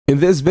In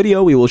this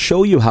video, we will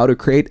show you how to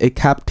create a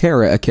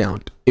Capterra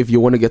account. If you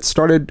want to get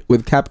started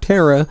with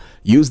Capterra,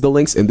 use the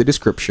links in the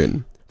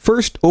description.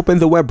 First, open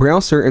the web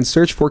browser and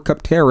search for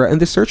Capterra in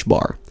the search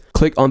bar.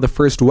 Click on the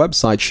first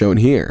website shown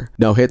here.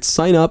 Now hit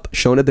sign up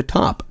shown at the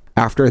top.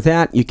 After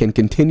that, you can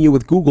continue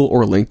with Google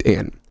or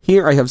LinkedIn.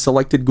 Here I have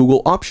selected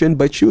Google option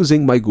by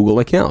choosing my Google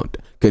account.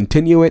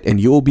 Continue it and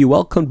you will be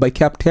welcomed by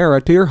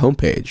Capterra to your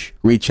homepage.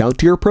 Reach out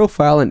to your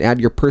profile and add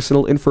your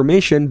personal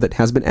information that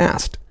has been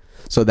asked.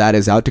 So that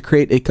is how to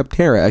create a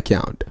Capterra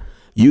account.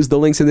 Use the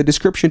links in the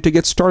description to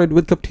get started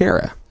with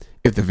Capterra.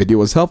 If the video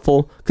was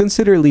helpful,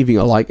 consider leaving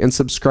a like and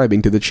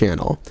subscribing to the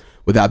channel.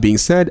 With that being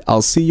said,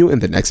 I'll see you in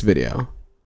the next video.